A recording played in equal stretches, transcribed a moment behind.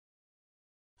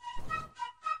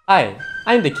Hi,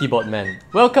 I'm the Keyboard Man.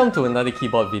 Welcome to another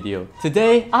keyboard video.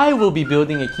 Today, I will be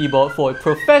building a keyboard for a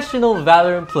professional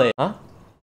valorant player. Huh?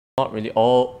 Not really.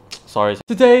 Oh, sorry.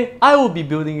 Today, I will be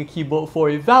building a keyboard for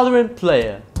a valorant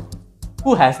player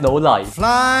who has no life.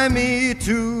 Fly me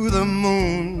to the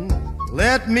moon.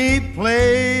 Let me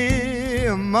play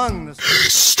among the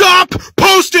stars. Stop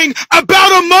posting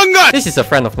about Among Us! This is a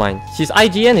friend of mine. His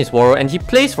IGN is Woro and he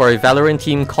plays for a valorant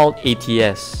team called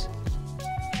ATS.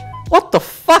 What the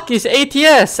fuck is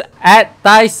ATS? At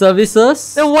Thai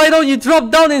Services? Then why don't you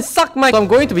drop down and suck my— So I'm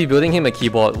going to be building him a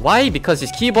keyboard. Why? Because his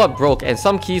keyboard broke and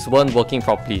some keys weren't working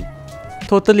properly.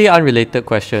 Totally unrelated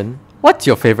question. What's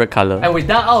your favorite color? And with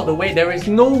that out of the way, there is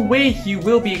no way he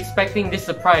will be expecting this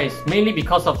surprise. Mainly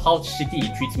because of how shitty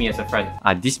he treats me as a friend.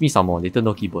 Diss me some more, later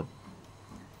no keyboard.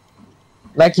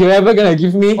 Like you're ever gonna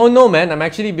give me? Oh no man, I'm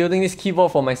actually building this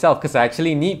keyboard for myself because I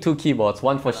actually need two keyboards.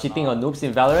 One for shitting on noobs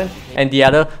in Valorant and the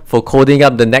other for coding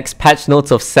up the next patch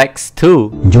notes of Sex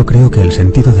 2. Yo creo que el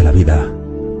sentido de la vida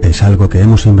es algo que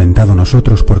hemos inventado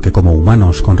nosotros porque como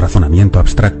humanos con razonamiento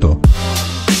abstracto.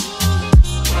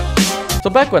 So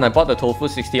back when I bought the Tofu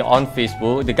 60 on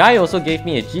Facebook, the guy also gave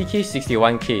me a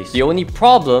GK61 case. The only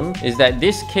problem is that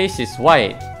this case is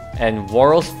white and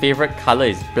Woro's favorite color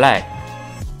is black.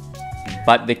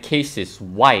 But the case is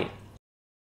white.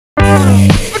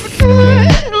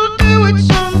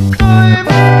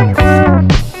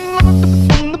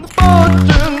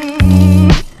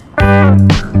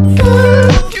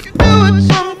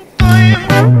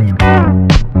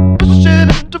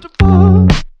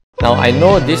 Now I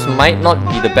know this might not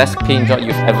be the best paint job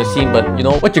you've ever seen, but you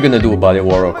know what you're gonna do about it,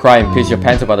 Woro? Cry and piss your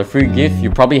pants about a free gift? You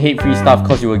probably hate free stuff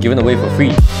because you were given away for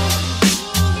free.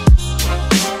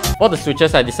 For the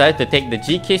switches, I decided to take the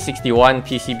GK61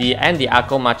 PCB and the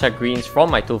Akko Matcha greens from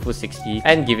my Tofu 60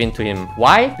 and give in to him.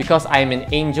 Why? Because I am an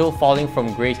angel falling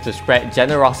from grace to spread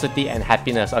generosity and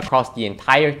happiness across the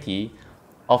entirety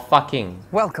of fucking.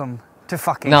 Welcome to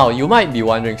fucking. Now, you might be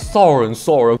wondering,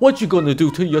 Xoren, what you gonna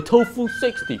do to your Tofu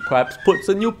 60? Perhaps put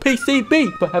some new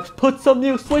PCB? Perhaps put some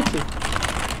new switches?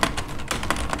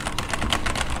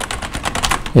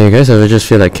 Yeah, you guys ever just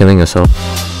feel like killing yourself?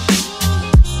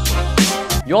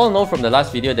 You all know from the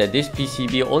last video that this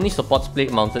PCB only supports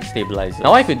plate-mounted stabilizers.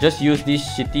 Now I could just use these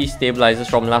shitty stabilizers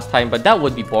from last time, but that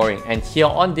would be boring. And here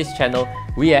on this channel,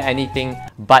 we are anything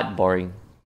but boring.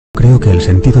 Creo que el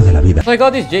sentido de la vida. So I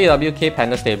got these JWK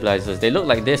Panda Stabilizers. They look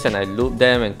like this and I loop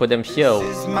them and put them here.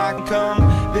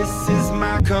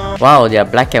 Wow, they are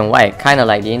black and white, kinda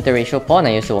like the interracial porn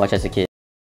I used to watch as a kid.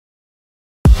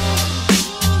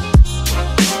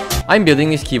 I'm building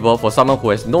this keyboard for someone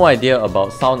who has no idea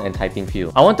about sound and typing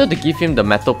feel. I wanted to give him the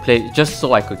metal plate just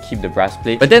so I could keep the brass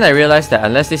plate, but then I realized that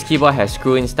unless this keyboard has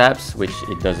screw-in stabs, which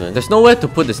it doesn't, there's nowhere to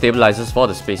put the stabilizers for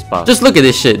the spacebar. Just look at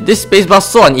this shit. This spacebar's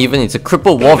so uneven, it's a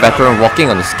crippled war veteran walking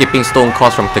on a skipping stone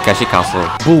course from Takeshi Castle.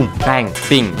 Boom, bang,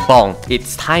 bing, bong.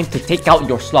 It's time to take out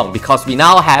your slung because we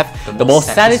now have the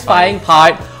most satisfying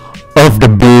part of the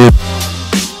build.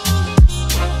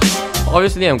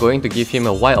 Obviously, I'm going to give him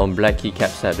a white on black keycap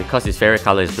set because his favorite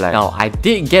color is black. Now, I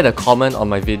did get a comment on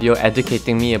my video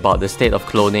educating me about the state of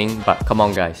cloning, but come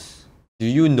on guys. Do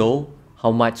you know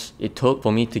how much it took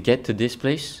for me to get to this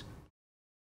place?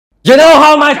 You know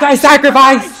how much I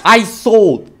sacrificed? I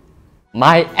sold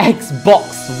my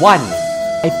Xbox One.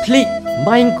 I played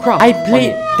Minecraft. I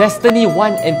played Destiny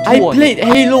 1 and 2 I played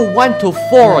Halo 1 to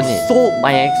 4 on it. Sold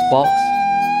my Xbox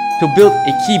to build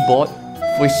a keyboard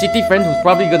for a shitty friend who's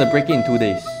probably gonna break it in 2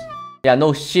 days. Yeah,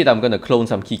 no shit, I'm gonna clone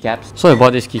some keycaps. So I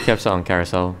bought this keycaps on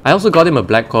Carousel. I also got him a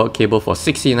black cord cable for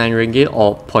 69 ringgit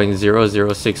or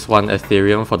 0.0061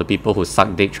 Ethereum for the people who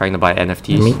suck dick trying to buy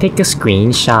NFTs. Let me take a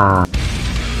screenshot.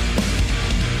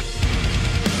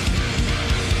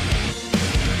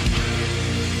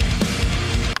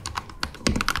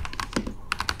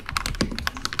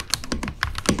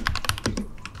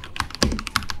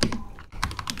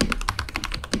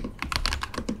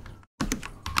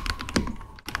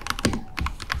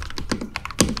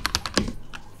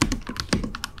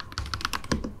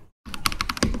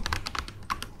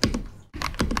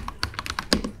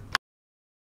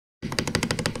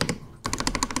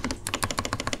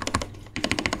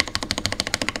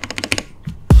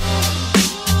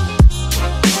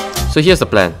 So here's the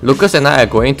plan. Lucas and I are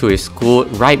going to his school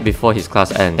right before his class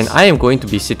ends. And I am going to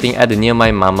be sitting at the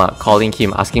nearby mama, calling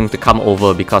him, asking him to come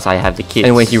over because I have the kids.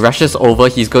 And when he rushes over,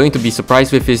 he's going to be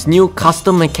surprised with his new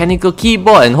custom mechanical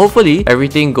keyboard and hopefully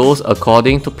everything goes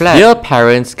according to plan. Dear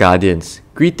parents, guardians,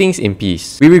 Greetings in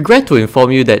peace. We regret to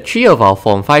inform you that 3 of our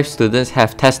Form 5 students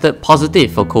have tested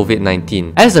positive for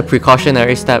COVID-19. As a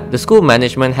precautionary step, the school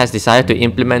management has decided to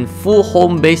implement full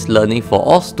home-based learning for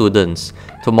all students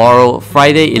tomorrow,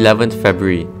 Friday, 11th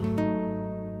February.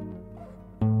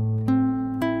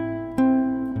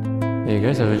 Hey, you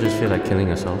guys ever just feel like killing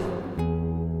yourself?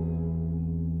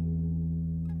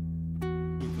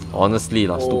 Honestly,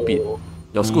 stupid.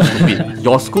 Your school stupid.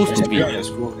 Your school stupid.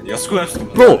 Your school has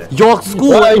stupid. Bro, your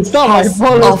school It's not my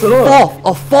fault.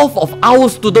 a fourth of our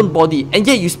student body, and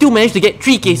yet you still managed to get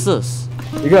 3 cases.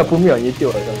 You gonna put me on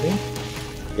YouTube or something?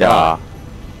 Yeah.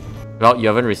 Well,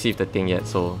 you haven't received the thing yet,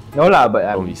 so No lah, but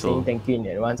Don't I'm be saying so. thank you in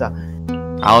advance.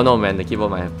 I don't know, man. The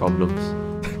keyboard might have problems.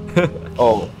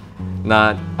 Oh.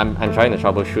 Nah, I'm trying to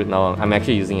troubleshoot now. I'm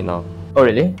actually using it now. Oh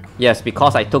really? Yes,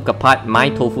 because I took apart my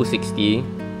Tofu 60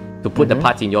 to put the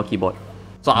parts in your keyboard.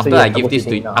 So after you're I give this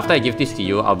to troubleshooting now. after I give this to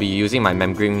you, I'll be using my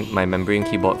membrane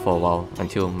keyboard for a while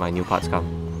until my new parts come.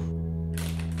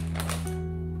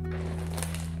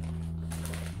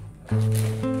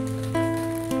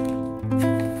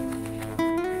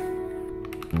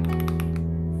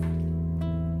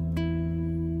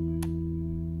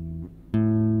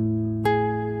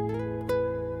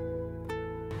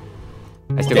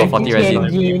 I still got 40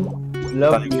 resin.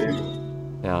 Love you.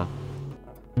 Yeah.